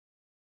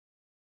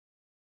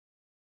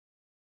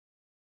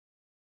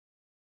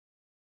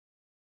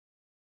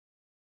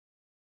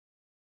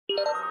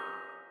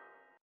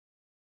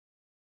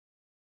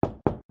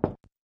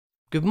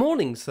Good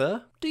morning,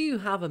 sir. Do you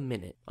have a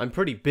minute? I'm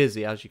pretty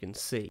busy, as you can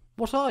see.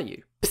 What are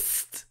you?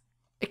 Psst!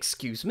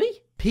 Excuse me?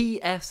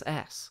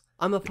 PSS.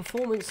 I'm a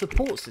performance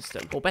support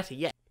system, or better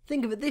yet,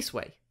 think of it this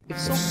way. If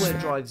software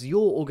drives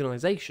your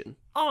organisation,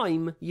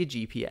 I'm your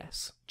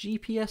GPS.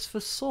 GPS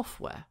for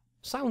software.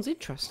 Sounds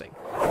interesting.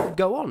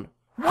 Go on.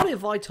 What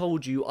if I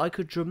told you I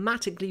could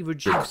dramatically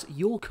reduce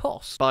your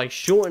costs by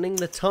shortening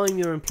the time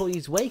your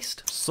employees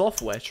waste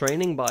software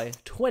training by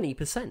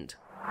 20%?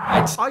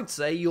 I'd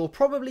say you're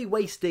probably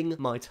wasting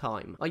my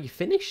time. Are you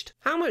finished?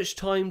 How much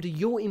time do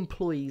your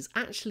employees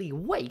actually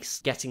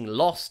waste getting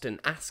lost and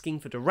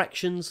asking for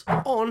directions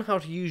on how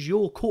to use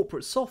your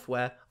corporate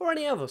software or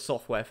any other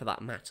software for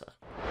that matter?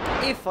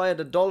 If I had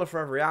 $1 for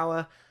every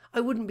hour,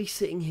 I wouldn't be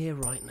sitting here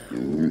right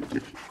now.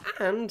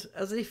 And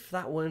as if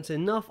that weren't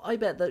enough, I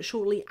bet that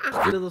shortly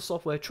after the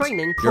software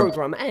training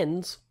program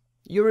ends,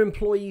 your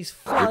employees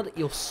flood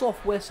your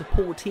software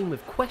support team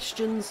with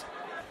questions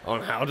on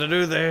how to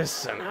do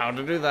this and how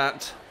to do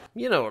that.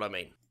 You know what I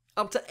mean.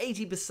 Up to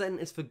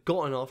 80% is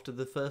forgotten after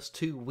the first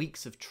 2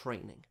 weeks of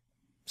training.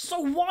 So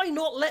why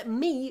not let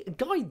me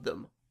guide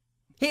them?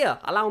 Here,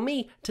 allow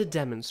me to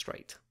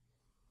demonstrate.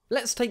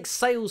 Let's take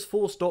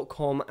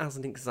Salesforce.com as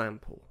an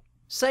example.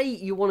 Say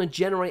you want to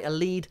generate a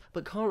lead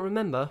but can't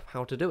remember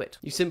how to do it.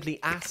 You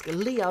simply ask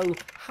Leo,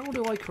 how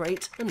do I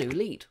create a new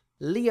lead?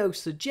 Leo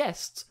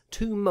suggests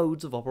 2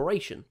 modes of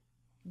operation.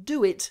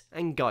 Do it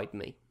and guide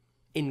me.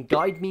 In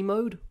Guide Me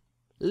mode,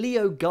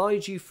 Leo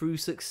guides you through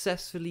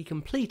successfully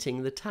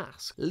completing the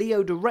task.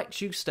 Leo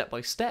directs you step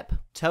by step,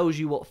 tells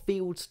you what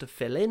fields to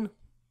fill in,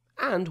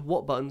 and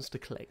what buttons to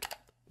click.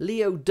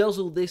 Leo does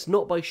all this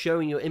not by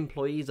showing your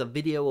employees a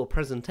video or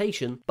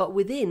presentation, but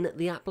within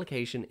the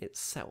application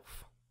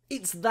itself.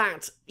 It's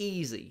that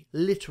easy,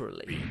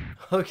 literally.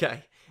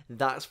 Okay,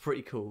 that's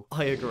pretty cool.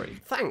 I agree.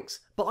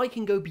 Thanks, but I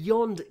can go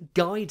beyond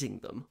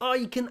guiding them.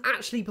 I can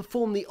actually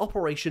perform the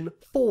operation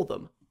for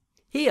them.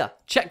 Here,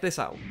 check this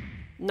out.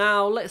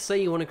 Now, let's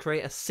say you want to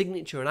create a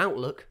signature in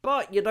Outlook,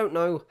 but you don't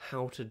know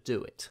how to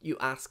do it. You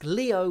ask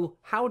Leo,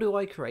 how do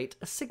I create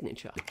a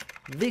signature?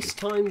 This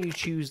time you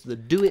choose the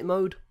Do It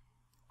mode,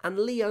 and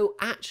Leo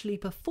actually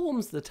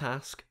performs the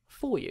task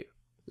for you.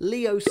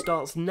 Leo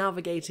starts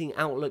navigating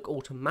Outlook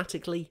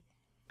automatically,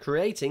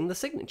 creating the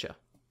signature.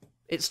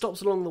 It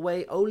stops along the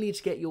way only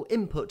to get your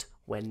input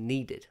when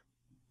needed.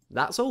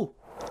 That's all.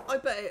 I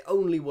bet it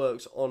only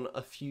works on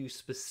a few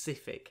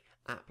specific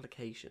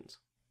applications.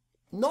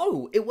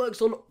 No, it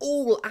works on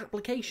all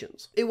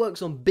applications. It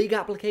works on big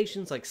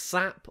applications like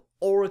SAP,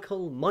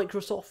 Oracle,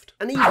 Microsoft,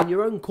 and even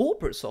your own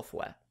corporate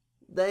software.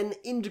 Then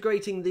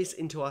integrating this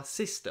into our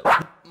system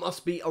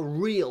must be a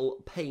real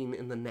pain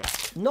in the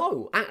neck.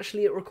 No,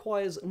 actually it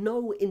requires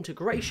no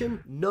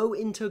integration.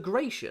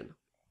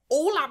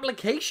 All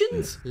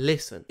applications?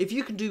 Listen, if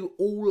you can do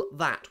all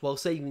that while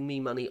saving me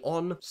money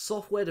on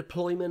software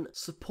deployment,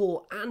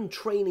 support, and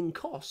training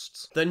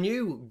costs, then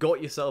you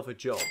got yourself a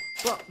job.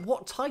 But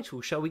what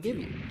title shall we give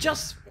you?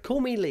 Just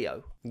call me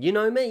Leo. You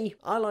know me,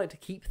 I like to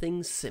keep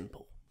things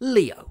simple.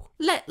 Leo.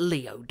 Let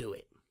Leo do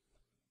it.